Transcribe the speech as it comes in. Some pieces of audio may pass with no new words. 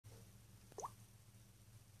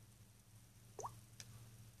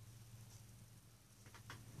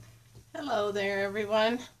Hello there,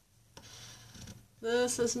 everyone.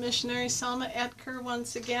 This is Missionary Selma Etker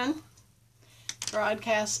once again,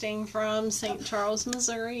 broadcasting from St. Charles,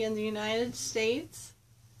 Missouri in the United States.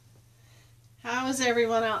 How is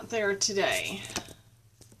everyone out there today?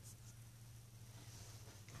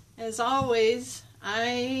 As always,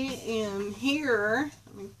 I am here.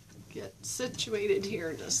 Let me get situated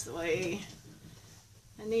here just the way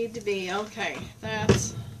I need to be. Okay, I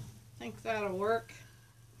think that'll work.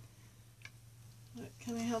 What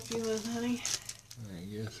can I help you with, honey? I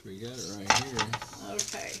guess we got it right here.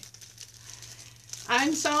 Okay.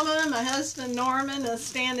 I'm Selma. My husband Norman is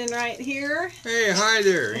standing right here. Hey, hi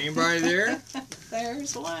there. Anybody there?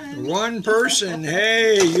 There's one. One person.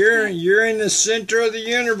 Hey, you're in the center of the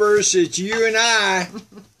universe. It's you and I.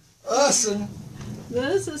 Us and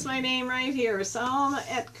This is my name right here, Selma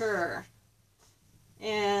Etker.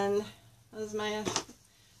 And this is my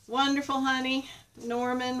wonderful honey,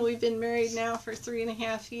 Norman. We've been married now for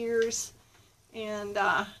 3.5 years. And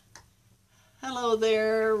hello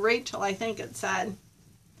there, Rachel, I think it said.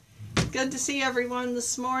 Good to see everyone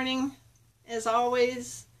this morning. As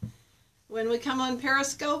always, when we come on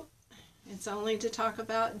Periscope, it's only to talk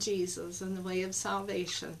about Jesus and the way of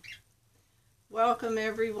salvation. Welcome,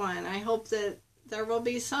 everyone. I hope that there will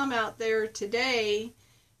be some out there today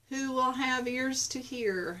who will have ears to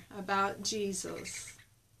hear about Jesus,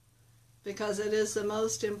 because it is the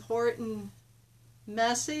most important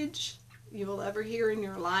message you will ever hear in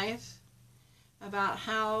your life about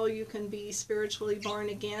how you can be spiritually born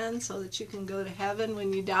again so that you can go to heaven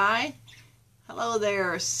when you die. Hello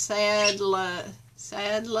there, Sadla,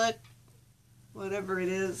 whatever it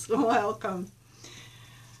is. Welcome.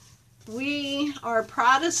 We are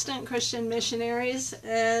Protestant Christian missionaries,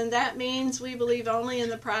 and that means we believe only in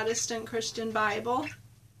the Protestant Christian Bible.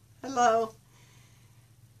 Hello.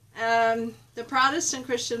 The Protestant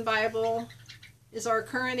Christian Bible is our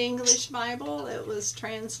current English Bible. It was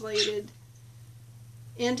translated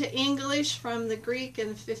into English from the Greek in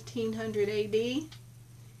 1500 AD,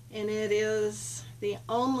 and it is the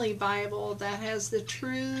only Bible that has the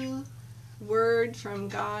true word from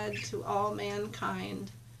God to all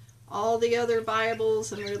mankind. All the other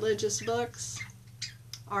Bibles and religious books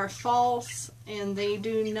are false, and they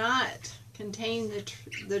do not contain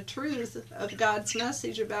the truth of God's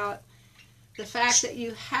message about the fact that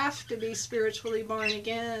you have to be spiritually born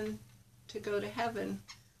again to go to heaven.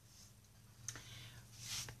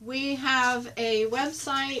 We have a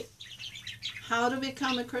website,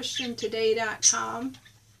 howtobecomechristiantoday.com.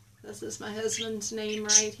 This is my husband's name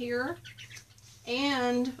right here.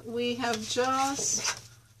 And we have just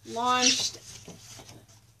launched,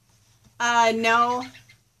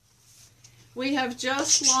 we have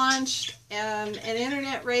just launched an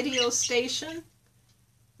internet radio station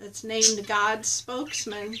that's named God's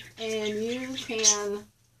Spokesman, and you can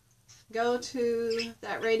go to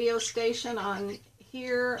that radio station on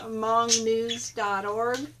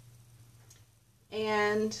hereamongnews.org,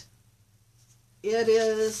 and it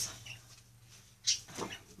is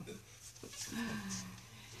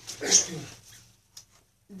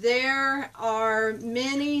there are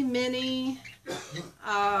many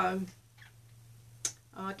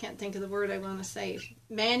I can't think of the word I want to say,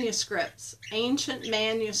 manuscripts, ancient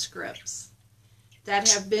manuscripts that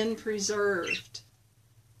have been preserved,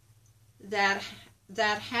 that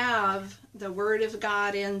have the Word of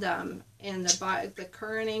God in them. And the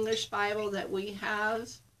current English Bible that we have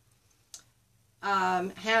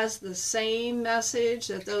has the same message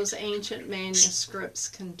that those ancient manuscripts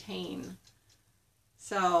contain.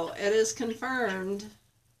 So it is confirmed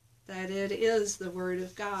that it is the Word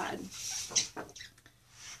of God.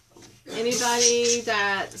 Anybody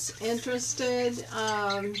that's interested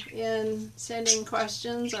in sending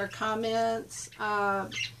questions or comments,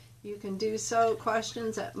 you can do so,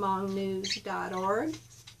 questions@mongnews.org.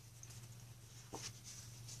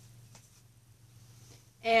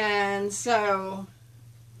 And so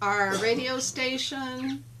our radio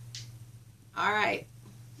station, our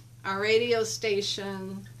radio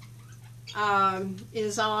station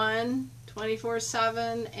is on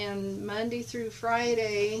 24/7 and Monday through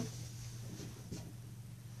Friday.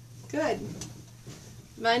 Good.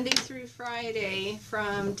 Monday through Friday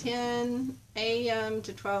from 10 a.m.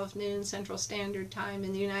 to 12 noon Central Standard Time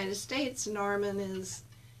in the United States. Norman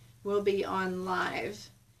will be on live.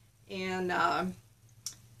 And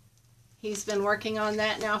he's been working on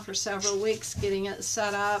that now for several weeks, getting it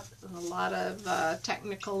set up. A lot of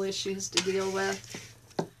technical issues to deal with.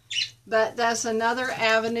 But that's another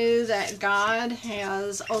avenue that God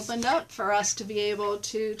has opened up for us to be able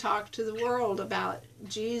to talk to the world about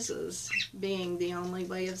Jesus being the only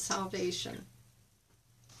way of salvation.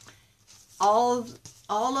 all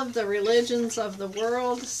of the religions of the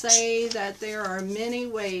world say that there are many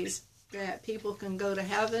ways that people can go to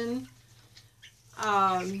heaven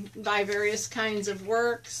by various kinds of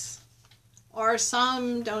works, or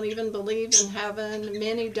some don't even believe in heaven.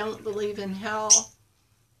 Many don't believe in hell,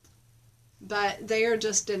 but they are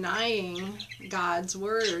just denying God's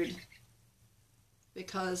word,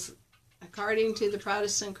 because according to the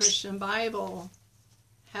Protestant Christian Bible,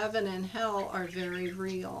 heaven and hell are very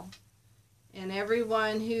real. And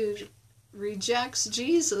everyone who rejects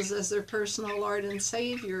Jesus as their personal Lord and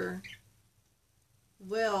Savior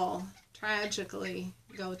will tragically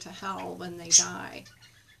go to hell when they die.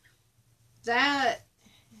 That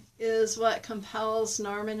is what compels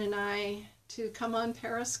Norman and I to come on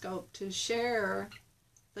Periscope to share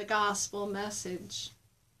the gospel message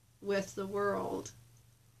with the world.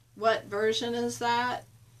 What version is that?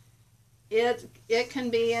 It can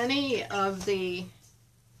be any of the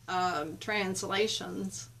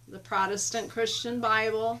translations. The Protestant Christian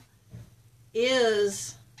Bible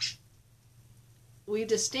we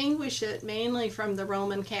distinguish it mainly from the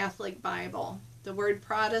Roman Catholic Bible. The word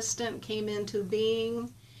Protestant came into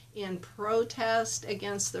being in protest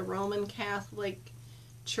against the Roman Catholic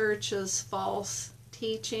Church's false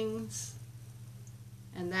teachings,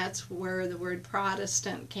 and that's where the word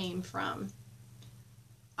Protestant came from.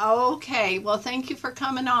 Okay, well, thank you for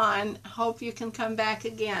coming on. Hope you can come back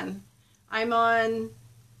again. I'm on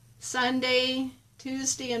Sunday,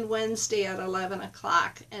 Tuesday, and Wednesday at 11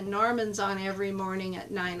 o'clock, and Norman's on every morning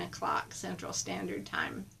at 9 o'clock Central Standard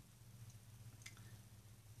Time.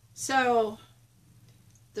 So,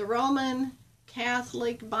 the Roman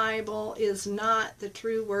Catholic Bible is not the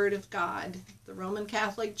true Word of God. The Roman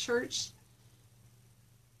Catholic Church,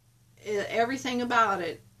 everything about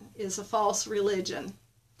it is a false religion.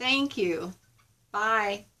 Thank you.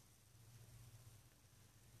 Bye.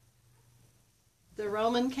 The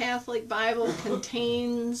Roman Catholic Bible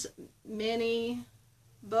contains many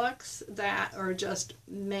books that are just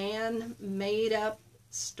man-made up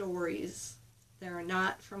stories. They're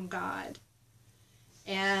not from God.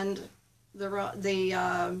 And the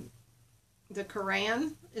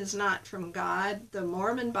Quran is not from God. The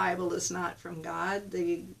Mormon Bible is not from God.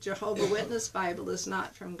 The Jehovah's Witness Bible is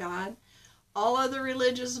not from God. All other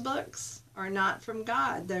religious books are not from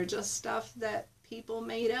God. They're just stuff that people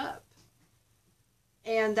made up.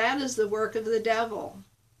 And that is the work of the devil.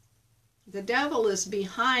 The devil is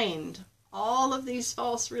behind all of these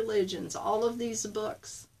false religions, all of these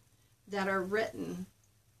books that are written.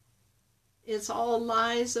 It's all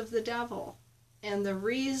lies of the devil. And the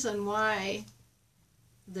reason why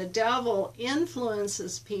the devil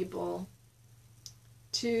influences people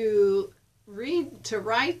to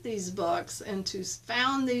write these books and to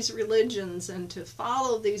found these religions and to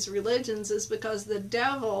follow these religions is because the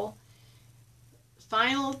devil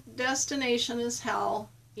final destination is hell,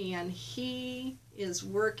 and he is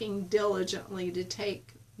working diligently to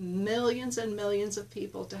take millions and millions of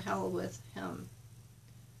people to hell with him.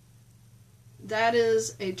 That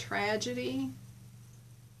is a tragedy.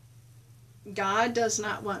 God does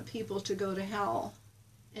not want people to go to hell,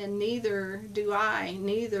 and neither do I,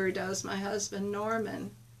 neither does my husband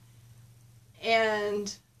Norman.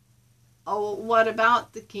 And what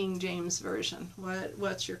about the King James Version?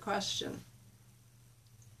 What's your question?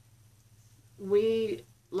 We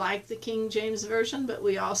like the King James Version, but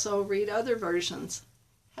we also read other versions.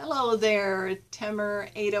 Hello there, Timur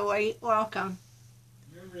 808. Welcome.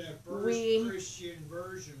 Remember that first Christian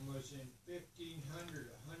version was in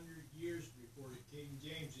 1500, 100 years before the King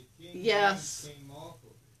James. The King James came off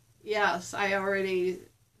of it. Yes, I already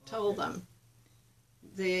told them.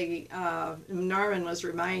 Norman was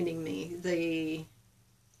reminding me,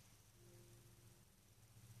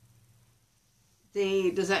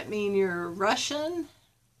 does that mean you're Russian?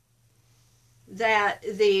 That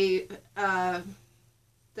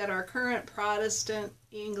our current Protestant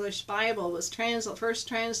English Bible was first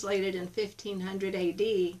translated in 1500 AD.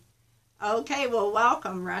 Okay, well,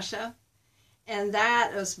 welcome, Russia. And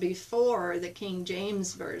that was before the King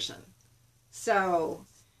James Version. So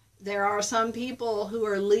there are some people who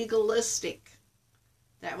are legalistic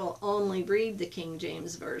that will only read the King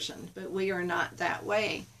James Version, but we are not that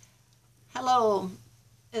way. Hello,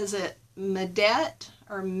 is it Medet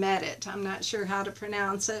or Medit? I'm not sure how to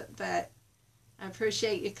pronounce it, but I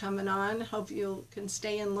appreciate you coming on. Hope you can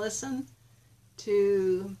stay and listen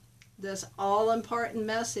to this all-important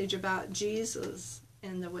message about Jesus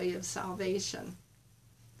and the way of salvation.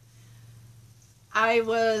 I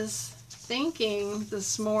was thinking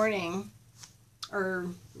this morning, or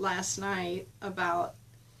last night, about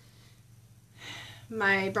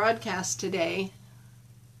my broadcast today.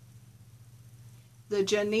 The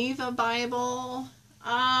Geneva Bible,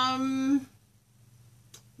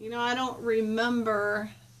 you know, I don't remember.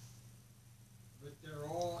 But they're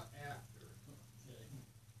all after.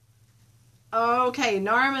 Okay,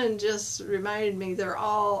 Norman just reminded me they're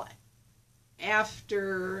all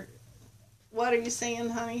after. What are you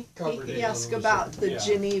saying, honey? Coverdale He asked was about the- the yeah.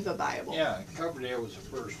 Geneva Bible. Yeah, Coverdale was the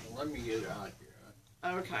first one. Let me get it out here.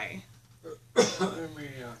 Okay. Let me,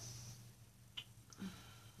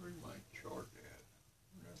 where's my chart at?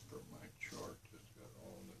 That's for my chart that's got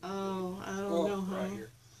all the... Oh, I don't Oh, know, right honey.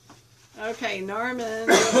 here. Okay, Norman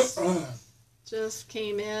just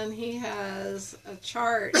came in. He has a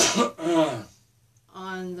chart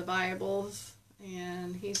on the Bibles,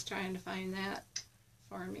 and he's trying to find that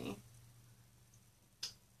for me.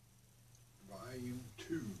 Volume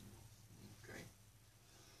 2. Okay.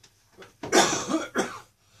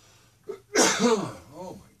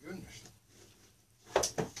 Oh my goodness.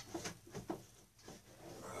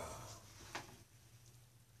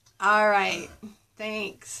 All right,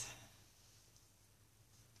 thanks.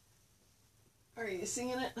 Are you seeing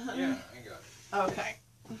it, honey? Yeah, I got it. Okay.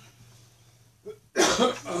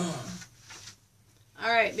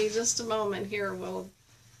 All right, be just a moment here. We'll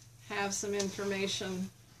have some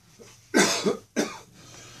information.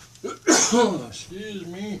 Excuse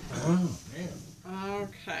me. Oh, man.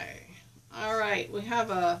 Okay. All right, we have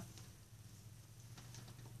a...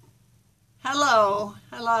 Hello.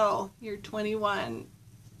 Hello. You're 21.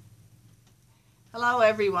 Hello,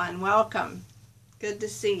 everyone. Welcome. Good to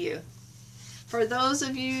see you. For those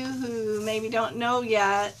of you who maybe don't know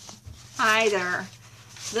yet, hi there.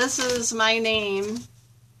 This is my name,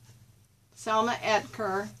 Selma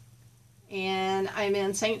Etker, and I'm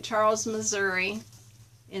in St. Charles, Missouri,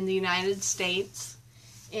 in the United States.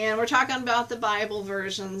 And we're talking about the Bible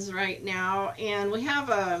versions right now. And we have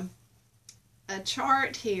a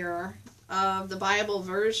chart here of the Bible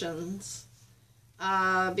versions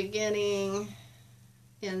beginning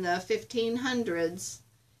in the 1500s.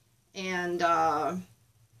 And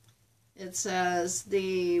it says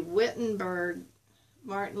the Wittenberg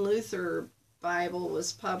Martin Luther Bible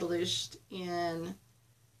was published in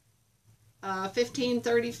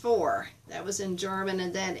 1534. That was in German.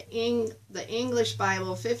 And then the English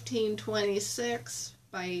Bible, 1526,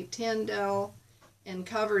 by Tyndale and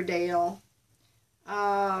Coverdale.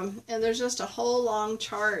 And there's just a whole long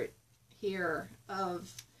chart here of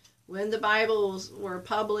when the Bibles were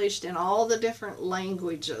published in all the different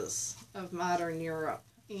languages of modern Europe.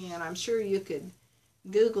 And I'm sure you could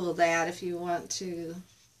Google that if you want to,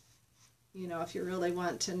 you know, if you really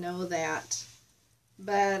want to know that.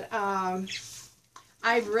 But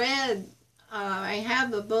I've read, I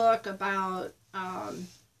have a book about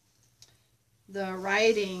the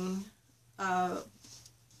writing of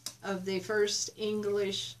the first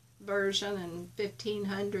English version in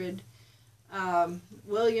 1500.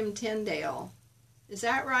 William Tyndale. Is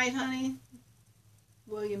that right, honey?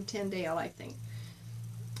 William Tyndale, I think.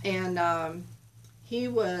 And he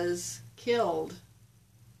was killed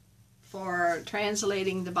for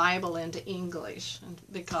translating the Bible into English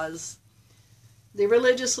because the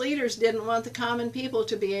religious leaders didn't want the common people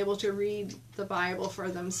to be able to read the Bible for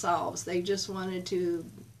themselves. They just wanted to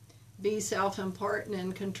be self-important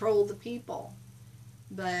and control the people.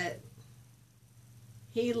 But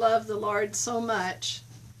he loved the Lord so much.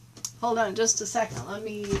 Hold on just a second.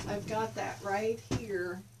 I've got that right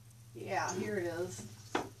here. Yeah, here it is.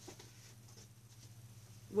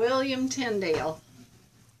 William Tyndale.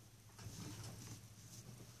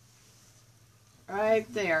 Right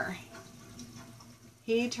there.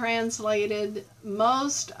 He translated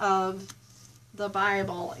most of the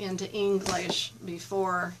Bible into English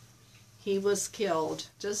before he was killed.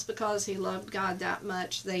 Just because he loved God that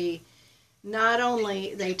much, they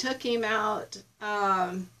took him out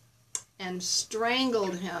and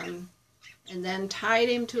strangled him and then tied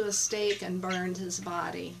him to a stake and burned his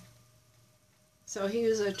body. So he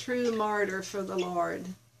was a true martyr for the Lord.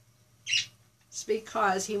 It's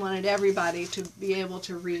because he wanted everybody to be able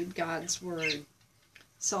to read God's Word.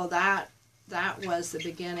 So that was the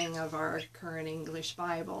beginning of our current English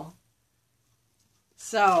Bible.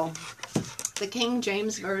 So the King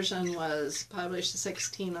James Version was published in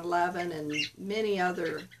 1611 and many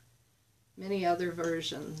other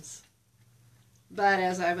versions. But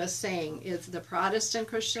as I was saying, it's the Protestant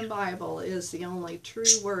Christian Bible is the only true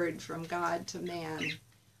word from God to man.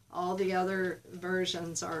 All the other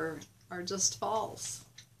versions are just false.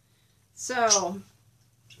 So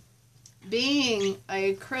being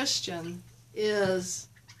a Christian is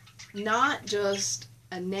not just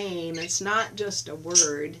a name, it's not just a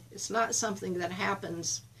word, it's not something that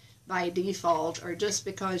happens by default or just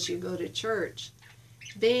because you go to church.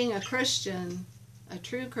 being a Christian, a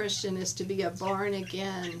true Christian, is to be a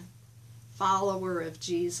born-again follower of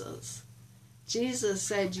Jesus. Jesus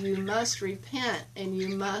said you must repent and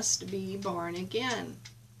you must be born again.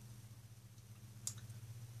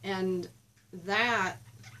 And that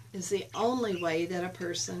is the only way that a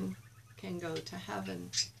person can go to heaven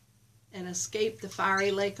and escape the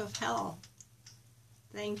fiery lake of hell.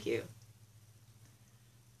 Thank you.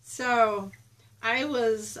 So, I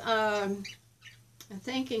was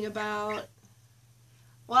thinking about,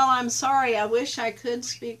 well, I'm sorry, I wish I could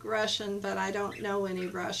speak Russian, but I don't know any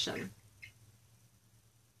Russian.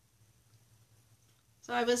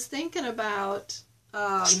 So I was thinking about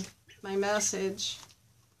my message,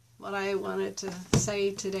 what I wanted to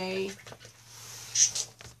say today,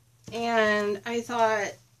 and I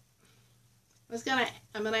thought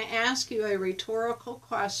I'm gonna ask you a rhetorical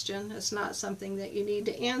question. It's not something that you need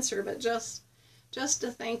to answer, but just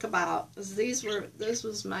to think about. This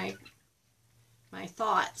was my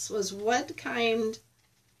thoughts. Was what kind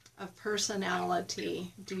of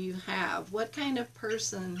personality do you have? What kind of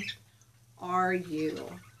person are you?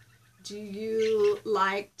 Do you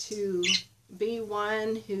like to be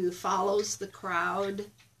one who follows the crowd?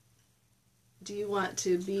 Do you want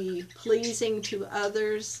to be pleasing to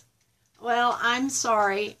others? Well, I'm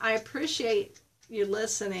sorry. I appreciate you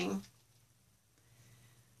listening.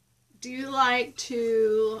 Do you like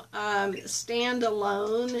to stand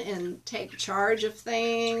alone and take charge of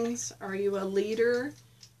things? Are you a leader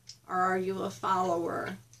or are you a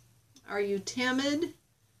follower? Are you timid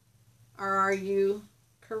or are you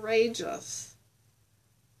courageous?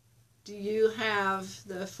 Do you have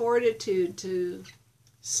the fortitude to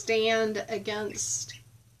stand against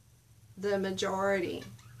the majority,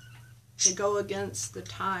 to go against the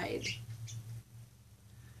tide?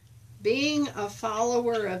 Being a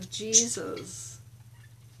follower of Jesus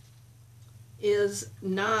is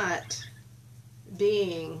not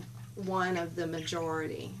being one of the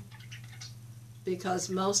majority, because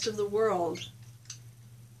most of the world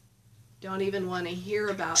don't even want to hear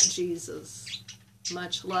about Jesus,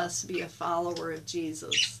 much less be a follower of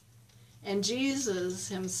Jesus. And Jesus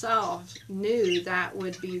himself knew that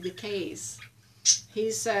would be the case.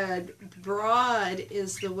 He said, broad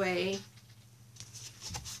is the way,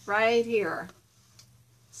 right here,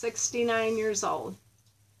 69 years old.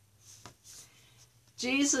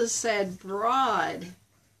 Jesus said, broad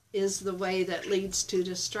is the way that leads to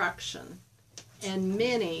destruction, and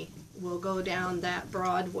many will go down that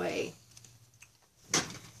broad way.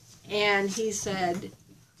 And he said,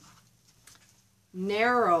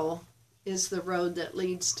 narrow is the road that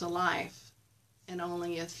leads to life, and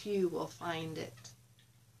only a few will find it.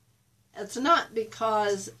 It's not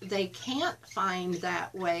because they can't find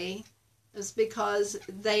that way, it's because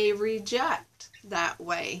they reject that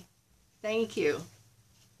way. Thank you.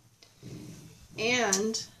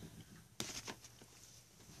 And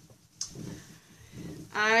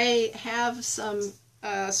I have some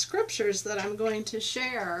scriptures that I'm going to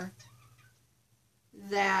share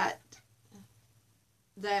that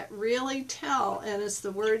really tell, and it's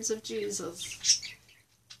the words of Jesus,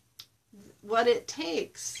 what it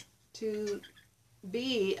takes to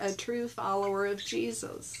be a true follower of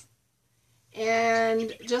Jesus.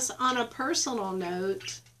 And just on a personal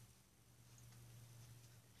note,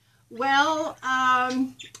 well,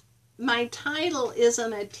 my title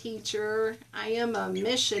isn't a teacher. I am a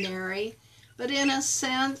missionary, but in a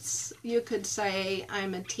sense, you could say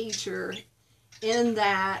I'm a teacher in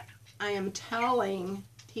that I am telling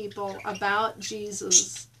people about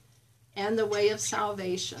Jesus and the way of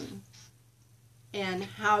salvation and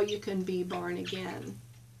how you can be born again.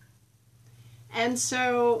 And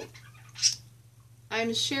so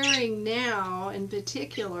I'm sharing now in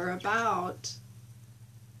particular about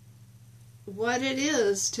what it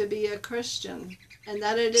is to be a Christian, and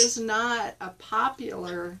that it is not a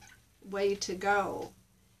popular way to go,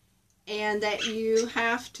 and that you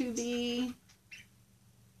have to be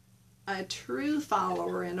a true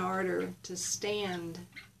follower in order to stand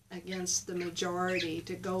against the majority,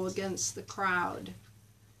 to go against the crowd.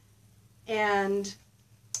 And,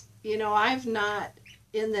 you know,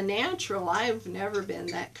 in the natural, I've never been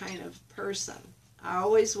that kind of person. I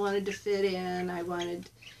always wanted to fit in.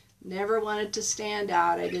 Never wanted to stand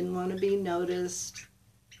out. I didn't want to be noticed.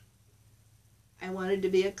 I wanted to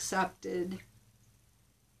be accepted.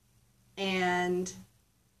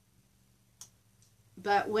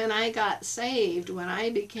 But when I got saved, when I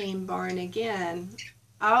became born again,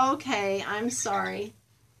 okay, I'm sorry.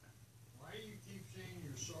 Why do you keep saying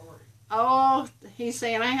you're sorry? Oh, he's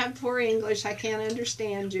saying I have poor English. I can't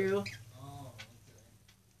understand you. Oh, okay.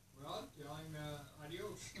 Well, tell him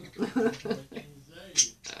adios. What can you say?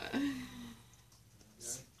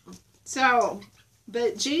 So,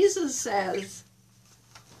 but Jesus says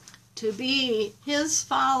to be his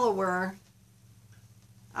follower,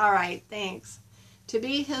 all right, thanks. To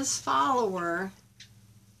be his follower,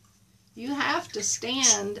 you have to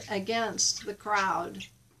stand against the crowd.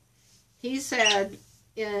 He said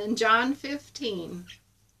in John 15,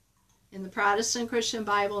 in the Protestant Christian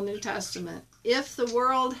Bible, New Testament, if the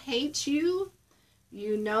world hates you,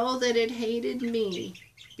 you know that it hated me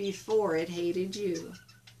before it hated you.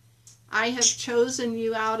 I have chosen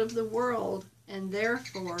you out of the world, and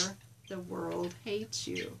therefore the world hates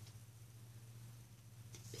you.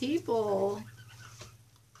 People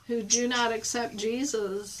who do not accept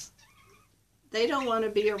Jesus, they don't want to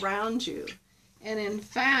be around you. And in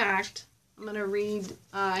fact, I'm going to read,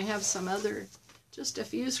 I have some other, just a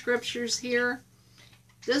few scriptures here.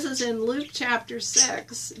 This is in Luke chapter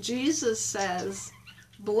 6. Jesus says,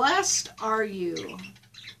 blessed are you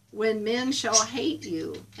when men shall hate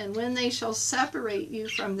you, and when they shall separate you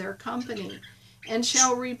from their company, and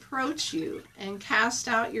shall reproach you, and cast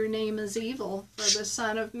out your name as evil for the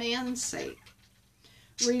Son of Man's sake.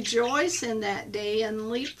 Rejoice in that day, and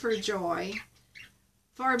leap for joy.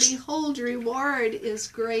 For behold, reward is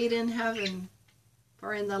great in heaven.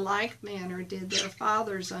 For in the like manner did their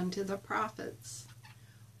fathers unto the prophets.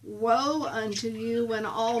 Woe unto you when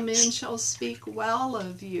all men shall speak well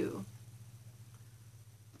of you.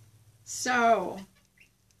 So,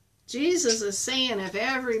 Jesus is saying if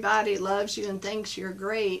everybody loves you and thinks you're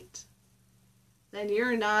great, then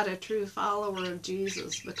you're not a true follower of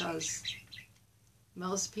Jesus, because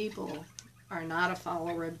most people are not a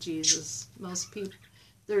follower of Jesus.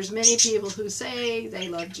 There's many people who say they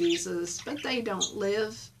love Jesus, but they don't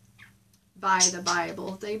live by the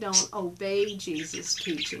Bible. They don't obey Jesus'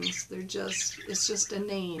 teachings. It's just a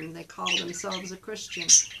name. They call themselves a Christian,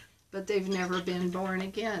 but they've never been born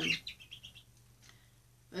again.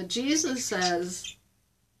 But Jesus says,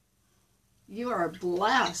 you are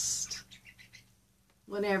blessed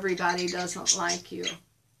when everybody doesn't like you.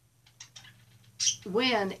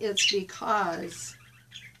 When it's because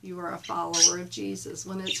you are a follower of Jesus.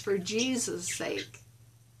 When it's for Jesus' sake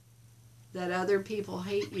that other people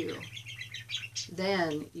hate you,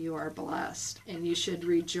 then you are blessed. And you should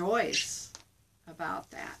rejoice about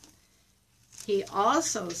that. He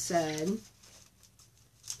also said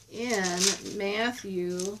in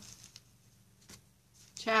Matthew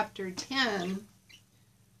chapter 10,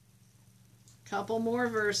 couple more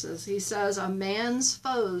verses, he says, a man's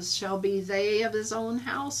foes shall be they of his own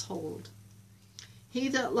household. He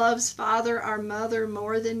that loves father or mother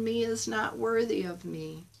more than me is not worthy of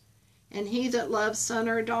me. And he that loves son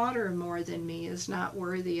or daughter more than me is not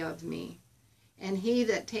worthy of me. And he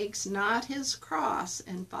that takes not his cross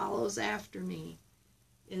and follows after me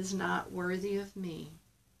is not worthy of me.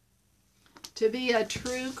 To be a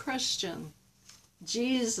true Christian,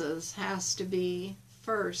 Jesus has to be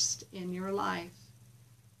first in your life.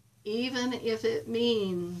 Even if it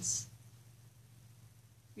means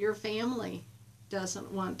your family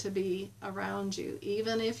doesn't want to be around you.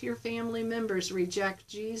 Even if your family members reject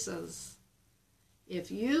Jesus.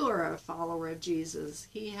 If you are a follower of Jesus,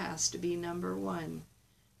 he has to be number one.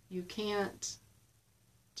 You can't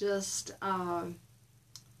just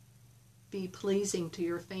be pleasing to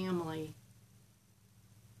your family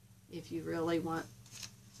if you really want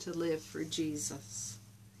to live for Jesus.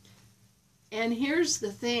 And here's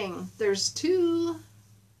the thing. There's two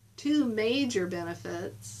major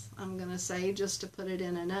benefits, I'm going to say, just to put it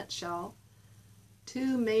in a nutshell.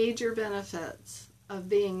 Two major benefits of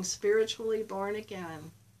being spiritually born again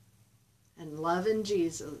and loving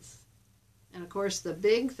Jesus. And of course, the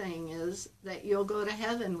big thing is that you'll go to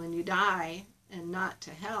heaven when you die and not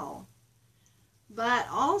to hell. But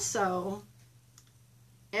also,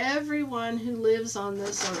 everyone who lives on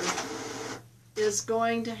this earth is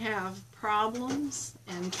going to have problems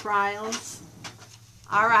and trials.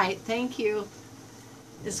 All right, thank you.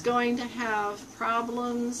 Is going to have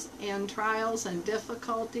problems and trials and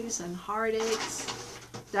difficulties and heartaches.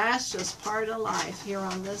 That's just part of life here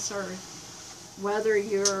on this earth, whether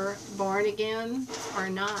you're born again or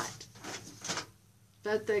not.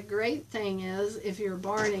 But the great thing is, if you're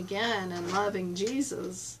born again and loving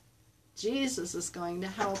Jesus, Jesus is going to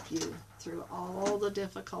help you through all the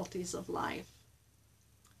difficulties of life.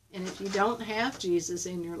 And if you don't have Jesus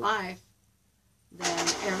in your life, then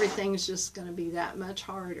everything's just going to be that much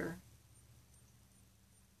harder.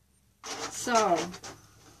 So,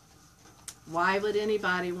 why would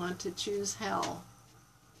anybody want to choose hell?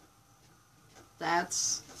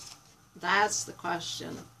 That's the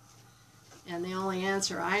question. And the only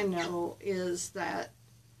answer I know is that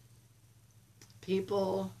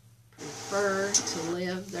people prefer to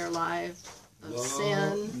live their life of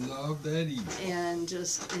sin. Love that evil. And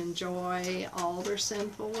just enjoy all their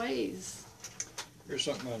sinful ways. Here's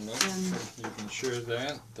something I know. You can share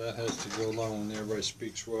that. That has to go along when everybody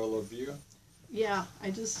speaks well of you. Yeah,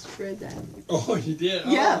 I just read that. Oh, you did?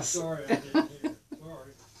 Yes. Oh, sorry, I didn't hear.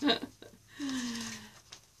 Sorry.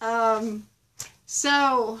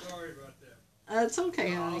 So. Sorry about that. That's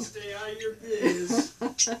okay, honey. I'll stay out of your biz.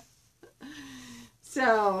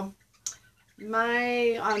 So,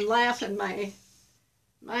 I'm laughing.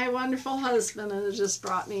 My wonderful husband has just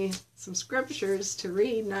brought me some scriptures to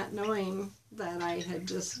read, not knowing that I had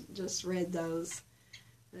just read those.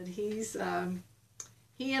 But he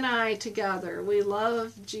and I together, we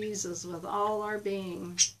love Jesus with all our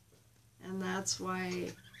being. And that's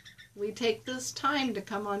why we take this time to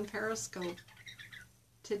come on Periscope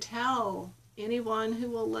to tell anyone who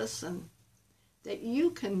will listen that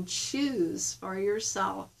you can choose for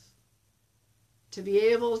yourself to be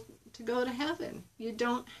able to go to heaven. You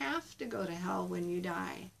don't have to go to hell when you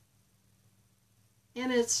die.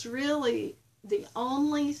 And it's really the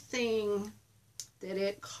only thing that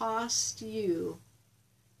it costs you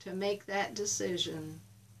to make that decision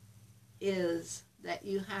is that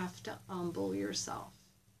you have to humble yourself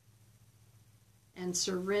and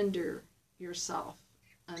surrender yourself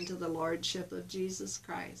unto the Lordship of Jesus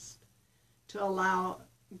Christ, to allow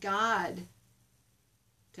God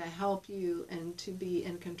to help you and to be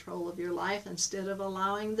in control of your life instead of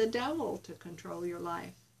allowing the devil to control your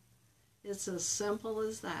life. It's as simple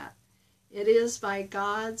as that. It is by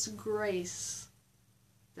God's grace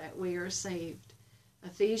that we are saved.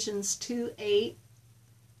 Ephesians 2:8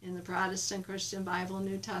 in the Protestant Christian Bible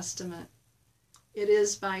New Testament. It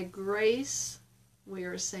is by grace we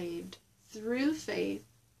are saved through faith,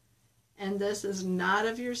 and this is not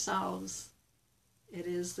of yourselves. It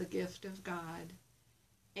is the gift of God.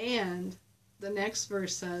 And the next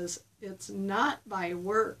verse says, it's not by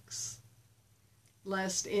works,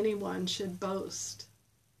 lest anyone should boast.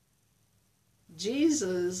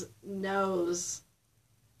 Jesus knows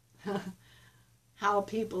how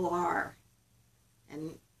people are.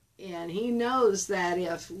 And he knows that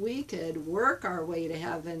if we could work our way to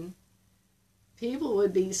heaven, people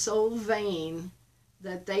would be so vain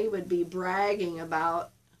that they would be bragging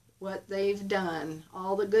about what they've done,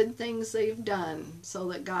 all the good things they've done,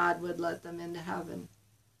 so that God would let them into heaven.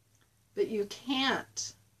 But you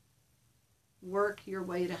can't work your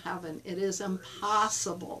way to heaven. It is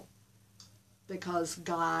impossible because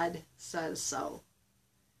God says so.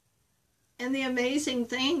 And the amazing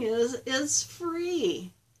thing is, it's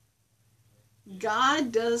free.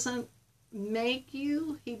 God doesn't make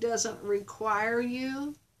you, he doesn't require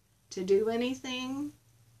you to do anything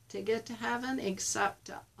to get to heaven except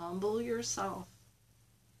to humble yourself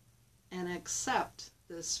and accept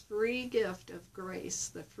this free gift of grace,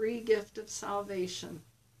 the free gift of salvation.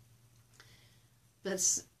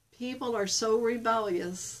 But people are so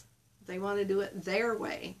rebellious, they want to do it their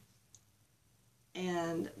way.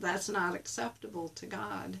 And that's not acceptable to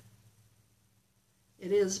God.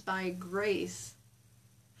 It is by grace.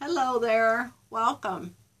 Hello there.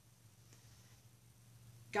 Welcome.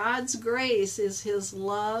 God's grace is his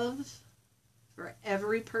love for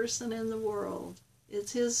every person in the world.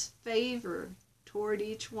 It's his favor toward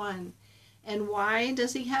each one. And why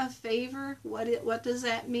does he have favor? What does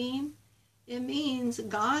that mean? It means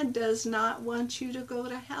God does not want you to go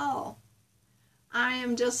to hell. I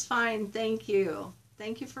am just fine, thank you.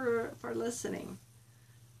 Thank you for listening.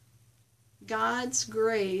 God's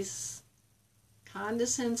grace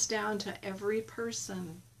condescends down to every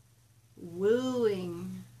person,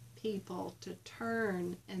 wooing people to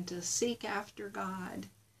turn and to seek after God.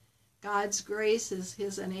 God's grace is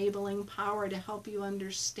his enabling power to help you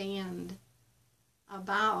understand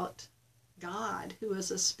about God, who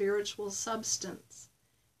is a spiritual substance.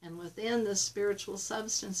 And within the spiritual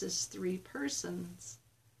substance is three persons.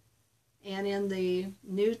 And in the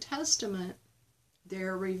New Testament,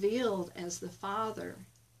 they're revealed as the Father,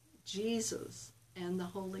 Jesus, and the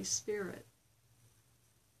Holy Spirit.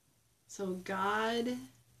 So God,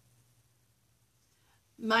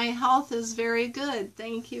 my health is very good.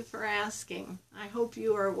 Thank you for asking. I hope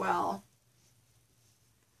you are well.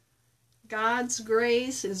 God's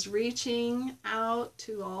grace is reaching out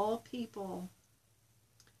to all people.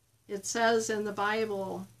 It says in the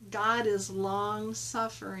Bible, God is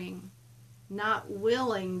long-suffering, not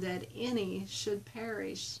willing that any should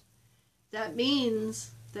perish. That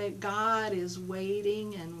means that God is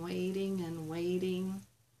waiting and waiting and waiting,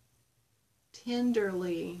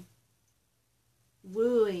 tenderly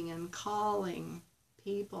wooing and calling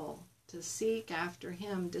people to seek after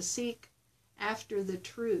him, to seek after the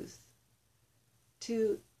truth,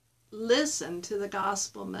 to listen to the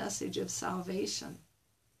gospel message of salvation.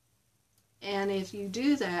 And if you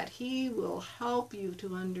do that, he will help you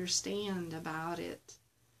to understand about it,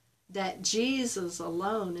 that Jesus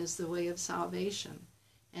alone is the way of salvation.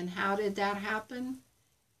 And how did that happen?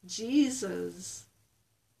 Jesus,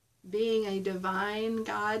 being a divine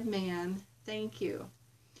God-man, thank you.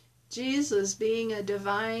 Jesus, being a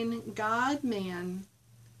divine God-man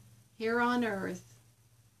here on earth,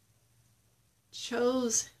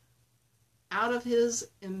 chose out of his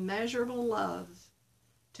immeasurable love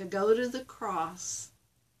to go to the cross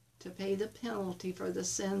to pay the penalty for the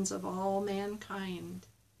sins of all mankind.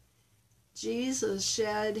 Jesus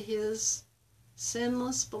shed his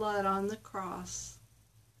sinless blood on the cross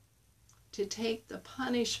to take the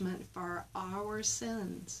punishment for our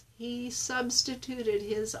sins. He substituted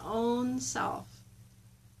his own self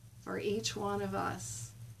for each one of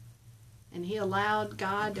us. And he allowed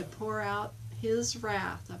God to pour out his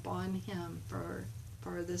wrath upon him for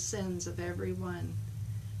the sins of everyone,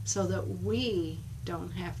 so that we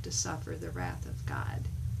don't have to suffer the wrath of God.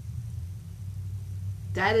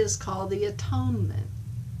 That is called the atonement.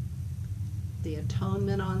 The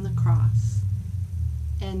atonement on the cross.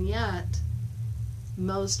 And yet,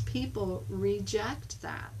 most people reject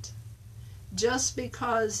that. Just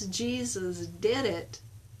because Jesus did it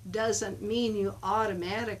doesn't mean you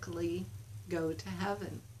automatically go to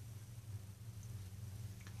heaven.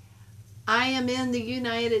 I am in the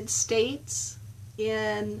United States,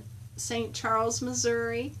 in St. Charles,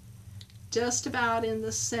 Missouri, just about in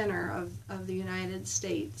the center of the United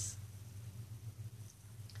States.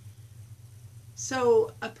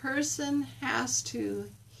 So a person has to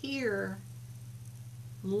hear,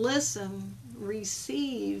 listen,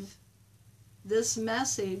 receive this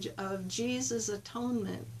message of Jesus'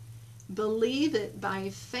 atonement, believe it by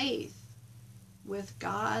faith with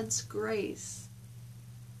God's grace,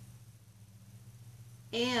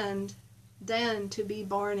 and then to be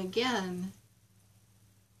born again,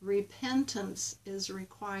 repentance is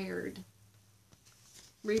required.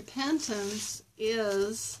 Repentance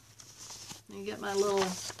is, let me get my little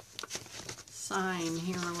sign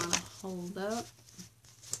here I want to hold up.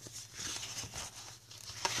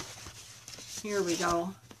 Here we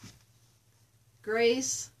go.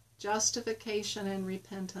 Grace, justification, and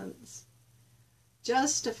repentance.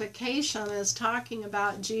 Justification is talking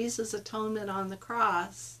about Jesus' atonement on the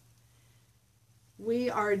cross. We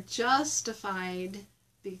are justified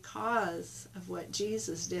because of what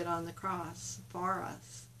Jesus did on the cross for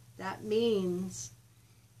us. That means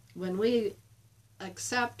when we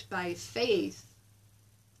accept by faith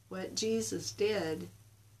what Jesus did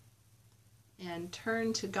and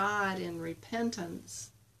turn to God in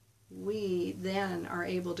repentance, we then are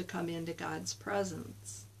able to come into God's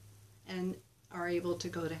presence and are able to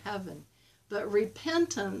go to heaven. But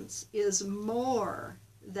repentance is more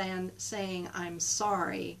than saying, I'm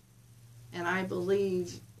sorry and I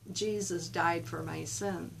believe Jesus died for my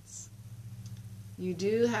sins. You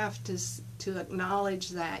do have to acknowledge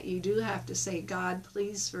that. You do have to say, God,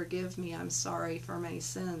 please forgive me. I'm sorry for my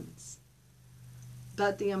sins.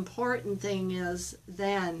 But the important thing is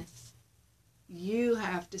then you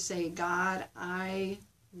have to say, God, I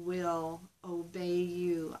will obey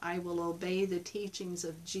you. I will obey the teachings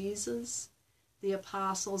of Jesus, the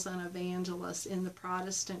apostles and evangelists in the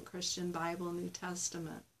Protestant Christian Bible New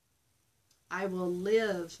Testament. I will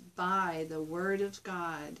live by the Word of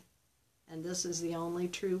God, and this is the only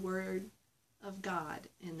true Word of God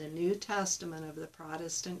in the New Testament of the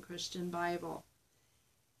Protestant Christian Bible.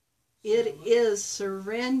 It is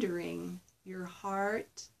surrendering your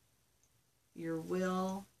heart, your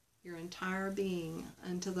will, your entire being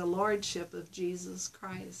unto the Lordship of Jesus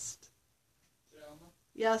Christ. Selma?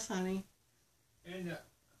 Yes, honey. And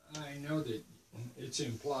I know that it's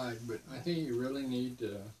implied, but I think you really need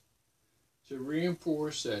to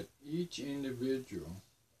reinforce that each individual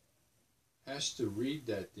has to read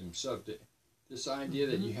that themselves. This idea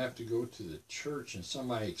that you have to go to the church and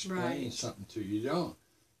somebody explains something to you. You don't.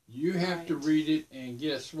 You have to read it, and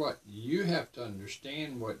guess what? You have to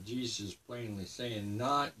understand what Jesus is plainly saying,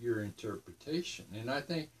 not your interpretation. And I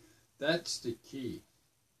think that's the key.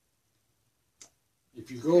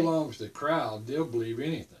 If you go along with the crowd, they'll believe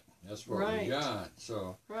anything. That's what we got.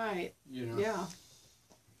 So, you know. Yeah.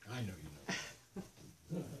 I know you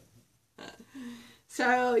know.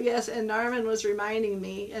 So, yes, and Norman was reminding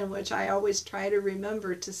me, and which I always try to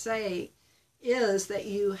remember to say, is that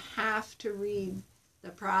you have to read the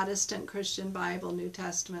Protestant Christian Bible New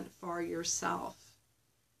Testament for yourself.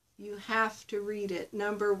 You have to read it.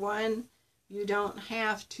 Number one, you don't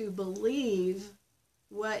have to believe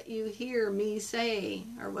what you hear me say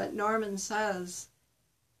or what Norman says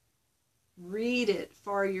Read it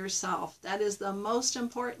for yourself. That is the most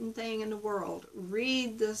important thing in the world.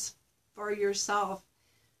 Read this for yourself.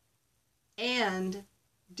 And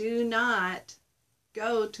do not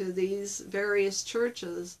go to these various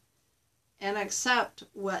churches and accept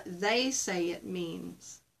what they say it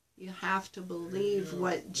means. You have to believe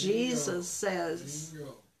what Jesus says.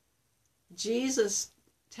 Jesus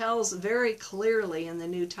tells very clearly in the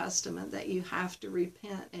New Testament that you have to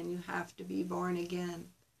repent and you have to be born again.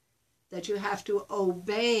 That you have to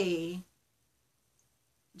obey.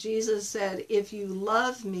 Jesus said, if you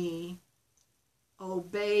love me,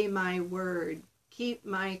 obey my word. Keep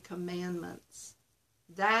my commandments.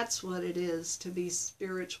 That's what it is to be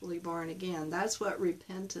spiritually born again. That's what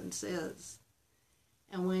repentance is.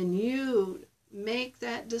 And when you make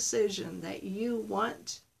that decision that you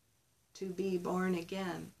want to be born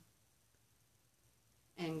again,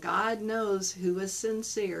 and God knows who is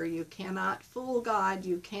sincere. You cannot fool God.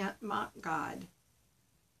 You can't mock God.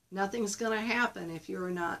 Nothing's going to happen if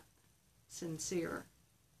you're not sincere.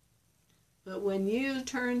 But when you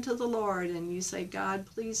turn to the Lord and you say, God,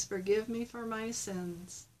 please forgive me for my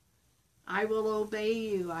sins. I will obey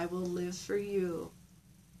you. I will live for you.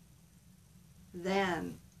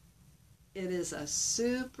 Then it is a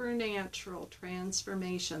supernatural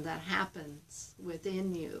transformation that happens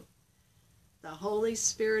within you. The Holy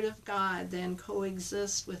Spirit of God then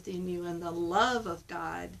coexists within you, and the love of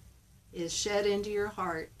God is shed into your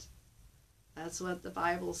heart. That's what the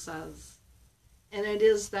Bible says. And it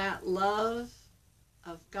is that love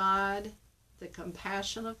of God, the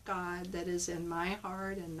compassion of God that is in my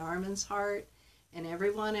heart and Norman's heart and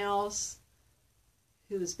everyone else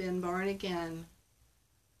who's been born again.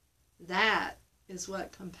 That is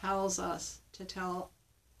what compels us to tell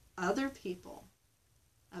other people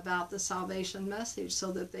about the salvation message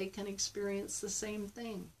so that they can experience the same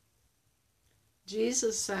thing.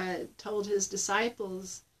 Jesus told his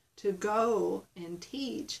disciples to go and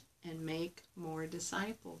teach and make more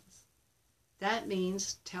disciples. That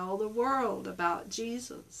means tell the world about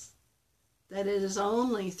Jesus. That it is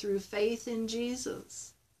only through faith in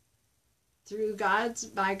Jesus,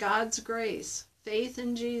 by God's grace, faith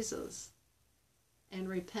in Jesus, and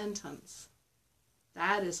repentance.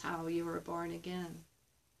 That is how you are born again.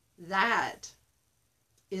 That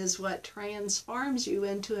is what transforms you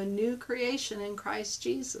into a new creation in Christ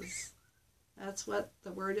Jesus. That's what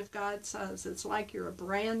the Word of God says. It's like you're a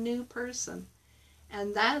brand new person.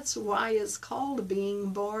 And that's why it's called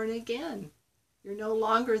being born again. You're no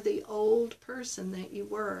longer the old person that you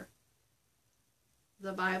were.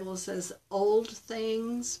 The Bible says old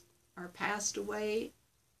things are passed away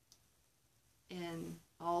and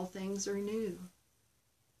all things are new.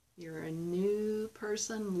 You're a new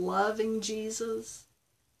person loving Jesus,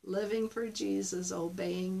 living for Jesus,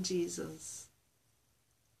 obeying Jesus.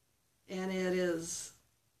 And it is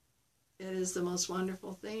the most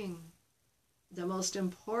wonderful thing, the most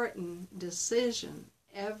important decision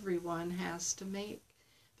everyone has to make.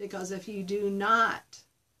 Because if you do not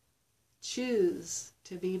choose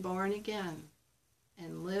to be born again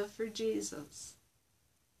and live for Jesus,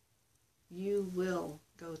 you will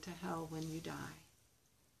go to hell when you die.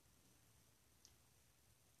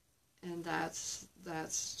 And that's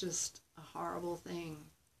just a horrible thing.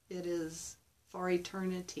 It is for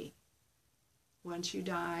eternity. Once you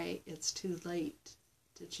die, it's too late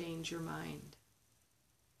to change your mind.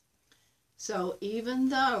 So even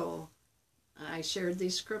though I shared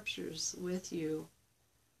these scriptures with you,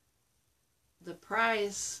 the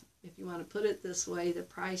price, if you want to put it this way, the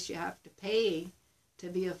price you have to pay to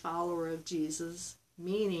be a follower of Jesus,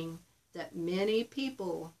 meaning that many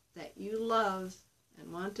people that you love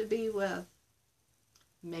and want to be with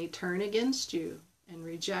may turn against you and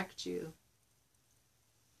reject you.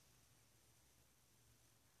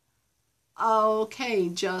 Okay,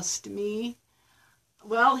 just me.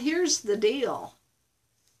 Well, here's the deal.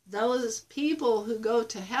 Those people who go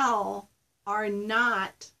to hell are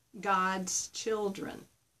not God's children.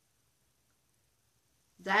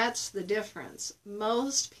 That's the difference.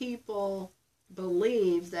 Most people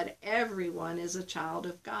believe that everyone is a child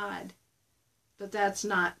of God, but that's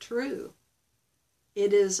not true.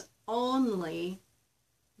 It is only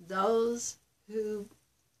those who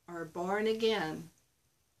are born again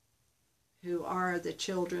who are the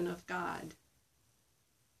children of God.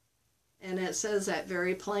 And it says that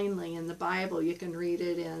very plainly in the Bible. You can read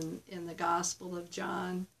it in the Gospel of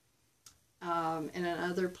John and in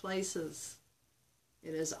other places.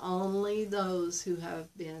 It is only those who have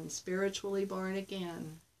been spiritually born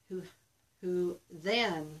again who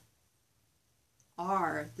then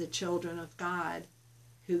are the children of God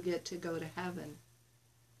who get to go to heaven.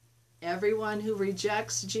 Everyone who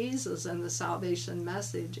rejects Jesus and the salvation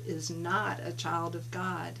message is not a child of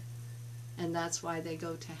God. And that's why they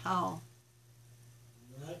go to hell.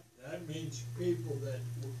 That means people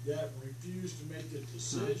that refuse to make the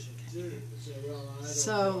decision too. To say, well,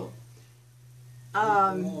 I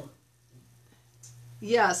don't know.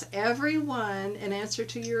 Yes, everyone, in answer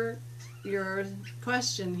to your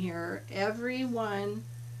question here, everyone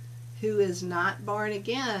who is not born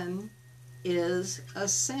again is a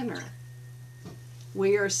sinner.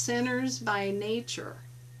 We are sinners by nature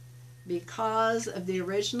because of the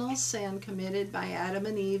original sin committed by Adam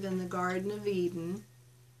and Eve in the Garden of Eden.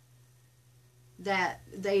 That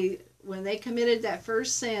when they committed that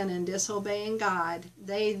first sin in disobeying God,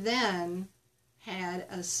 they then had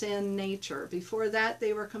a sin nature. Before that,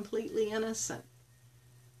 they were completely innocent.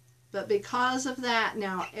 But because of that,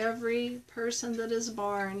 now every person that is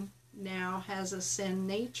born now has a sin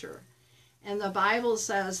nature. And the Bible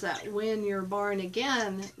says that when you're born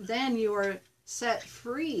again, then you are set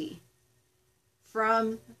free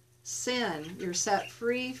from sin. You're set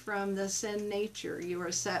free from the sin nature. You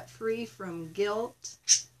are set free from guilt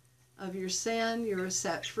of your sin. You are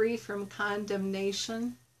set free from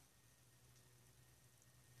condemnation.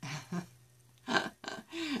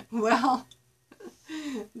 Well,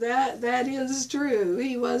 that is true.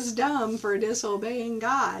 He was dumb for disobeying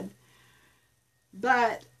God.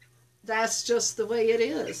 But that's just the way it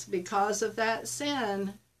is. Because of that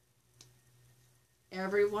sin,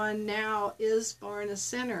 everyone now is born a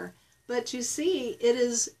sinner. But you see, it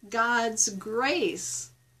is God's grace.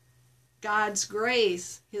 God's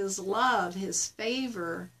grace, His love, His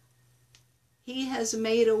favor. He has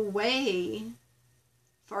made a way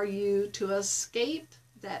for you to escape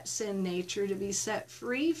that sin nature, to be set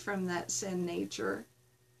free from that sin nature,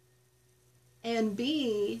 and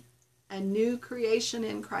be a new creation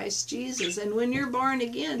in Christ Jesus. And when you're born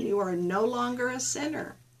again, you are no longer a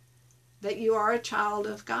sinner, but you are a child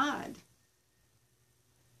of God.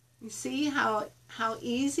 You see how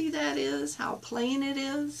easy that is, how plain it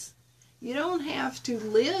is? You don't have to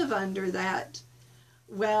live under that,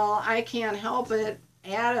 well, I can't help it,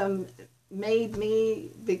 Adam made me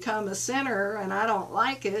become a sinner and I don't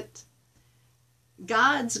like it.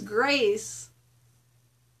 God's grace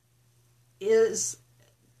is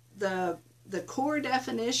the core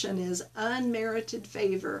definition is unmerited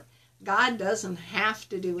favor. God doesn't have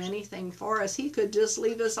to do anything for us. He could just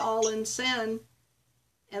leave us all in sin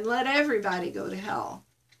and let everybody go to hell.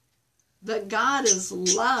 But God is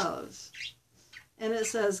love. And it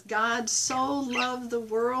says, God so loved the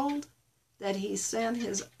world that He sent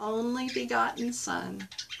His only begotten Son,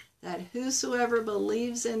 that whosoever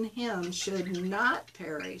believes in Him should not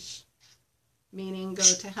perish, meaning go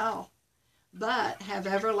to hell, but have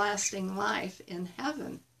everlasting life in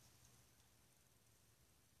heaven.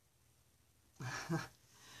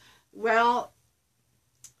 Well,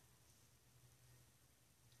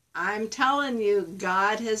 I'm telling you,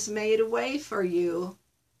 God has made a way for you.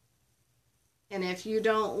 And if you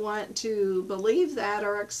don't want to believe that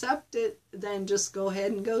or accept it, then just go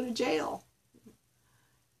ahead and go to jail.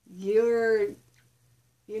 You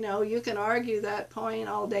can argue that point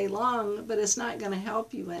all day long, but it's not going to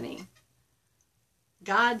help you any.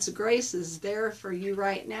 God's grace is there for you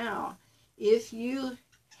right now. If you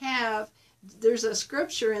there's a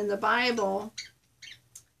scripture in the Bible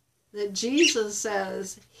that Jesus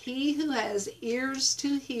says, he who has ears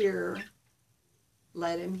to hear,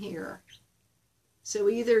 let him hear. So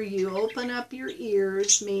either you open up your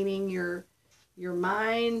ears, meaning your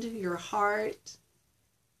mind, your heart,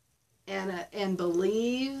 and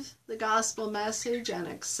believe the gospel message and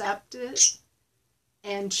accept it,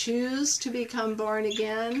 and choose to become born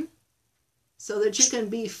again so that you can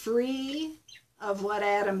be free of what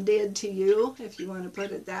Adam did to you, if you want to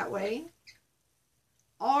put it that way.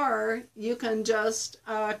 Or you can just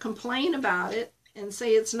complain about it and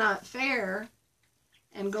say it's not fair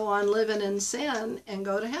and go on living in sin and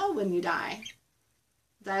go to hell when you die.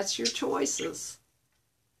 That's your choices.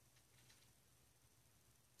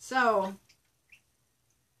 So,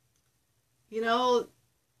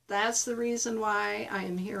 that's the reason why I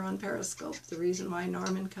am here on Periscope, the reason why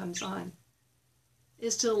Norman comes on,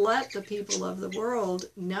 is to let the people of the world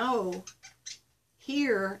know,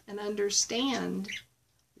 hear, and understand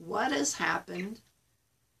what has happened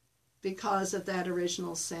because of that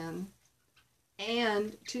original sin,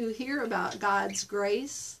 and to hear about God's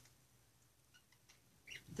grace,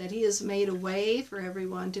 that He has made a way for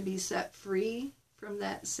everyone to be set free from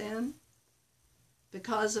that sin.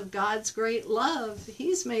 Because of God's great love,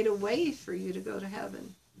 He's made a way for you to go to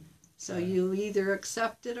heaven. So you either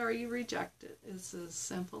accept it or you reject it. It's as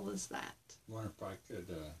simple as that. I wonder if I could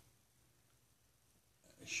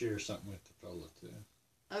share something with the fellow too.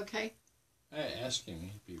 Okay. I asked him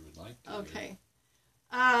if he would like to. Okay.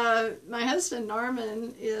 My husband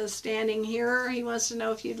Norman is standing here. He wants to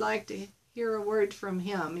know if you'd like to hear a word from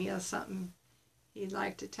him. He has something he'd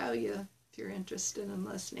like to tell you if you're interested in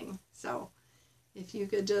listening. So if you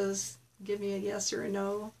could just give me a yes or a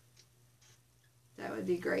no, that would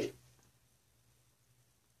be great.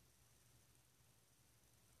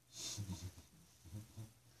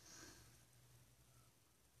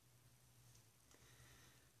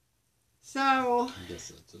 So I guess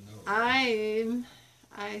that's a no.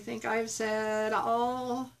 I think I've said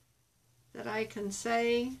all that I can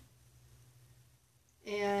say,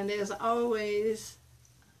 and as always,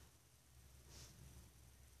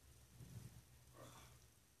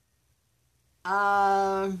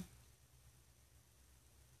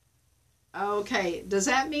 okay, does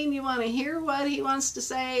that mean you want to hear what he wants to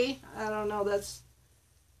say? I don't know, that's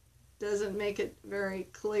doesn't make it very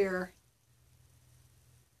clear.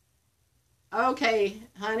 Okay,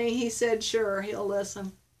 honey, he said sure, he'll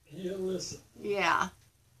listen. He'll listen. Yeah.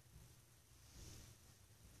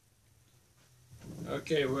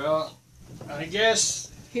 Okay, well, I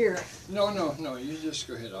guess... Here. No, you just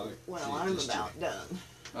go ahead. Well, I'm about done.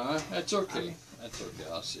 That's okay. That's okay,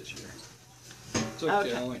 I'll sit here. It's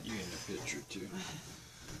okay, I want you in the picture too.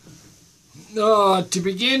 To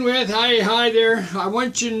begin with, hi there. I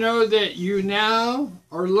want you to know that you now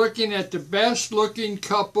are looking at the best looking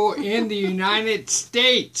couple in the United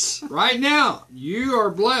States. Right now, you are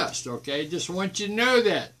blessed, okay? Just want you to know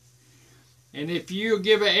that. And if you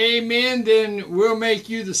give an amen, then we'll make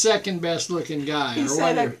you the second best looking guy. He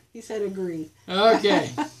said agree.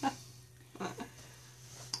 Okay.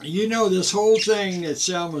 You know, this whole thing that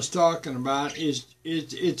Selma's talking about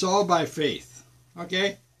it's all by faith.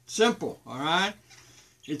 Okay? Simple, all right?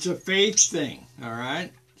 It's a faith thing, all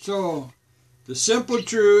right? So, the simple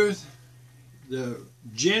truth, the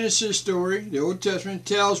Genesis story, the Old Testament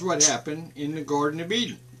tells what happened in the Garden of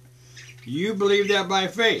Eden. You believe that by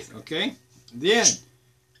faith, okay? Then,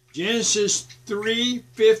 Genesis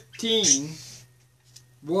 3:15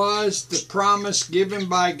 was the promise given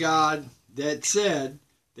by God that said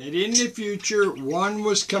that in the future one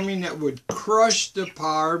was coming that would crush the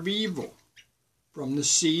power of evil from the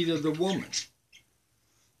seed of the woman.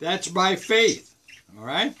 That's by faith, all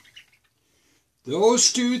right?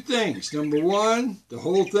 Those two things. Number one, the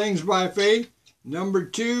whole thing's by faith. Number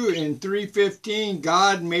two, in 3:15,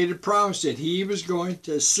 God made a promise that he was going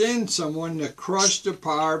to send someone to crush the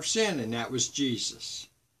power of sin, and that was Jesus.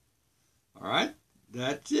 All right?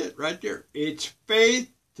 That's it right there. It's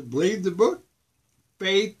faith to believe the book,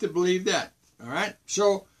 faith to believe that. All right?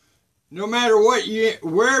 So, no matter what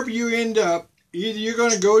wherever you end up, either you're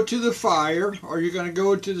going to go to the fire or you're going to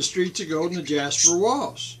go to the streets of gold and the jasper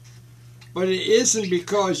walls. But it isn't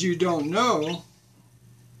because you don't know.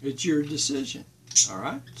 It's your decision. All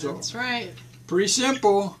right? So, that's right. Pretty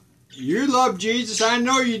simple. You love Jesus. I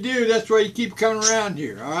know you do. That's why you keep coming around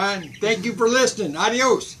here. All right? Thank you for listening.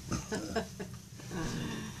 Adios.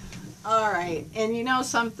 All right. And you know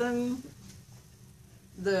something?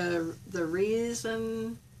 The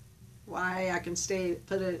reason why I can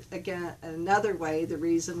put it again another way, the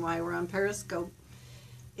reason why we're on Periscope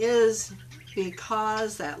is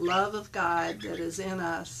because that love of God that is in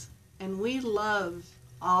us, and we love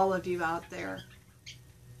all of you out there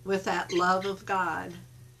with that love of God.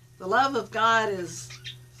 The love of God is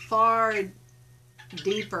far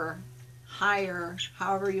deeper, higher,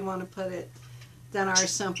 however you want to put it, than our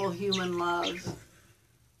simple human love.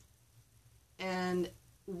 And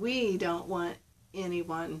we don't want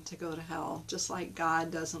anyone to go to hell, just like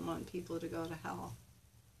God doesn't want people to go to hell.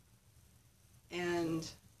 And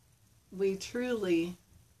we truly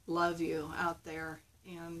love you out there,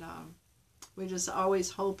 and we just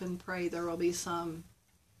always hope and pray there will be some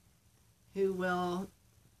who will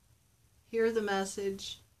hear the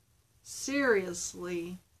message,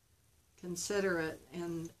 seriously consider it,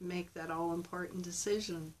 and make that all-important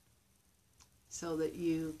decision so that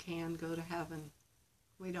you can go to heaven.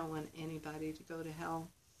 We don't want anybody to go to hell.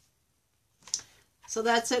 So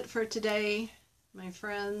that's it for today, my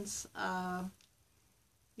friends.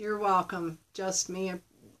 You're welcome. Just me. I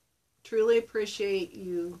truly appreciate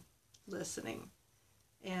you listening,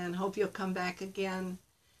 and hope you'll come back again.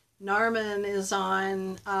 Norman is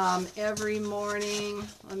on every morning.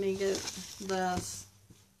 Let me get this.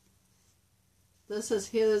 This is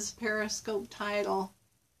his Periscope title.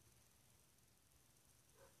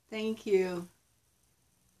 Thank you.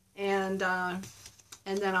 And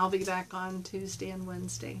then I'll be back on Tuesday and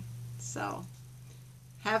Wednesday. So,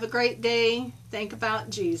 have a great day. Think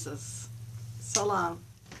about Jesus. So long.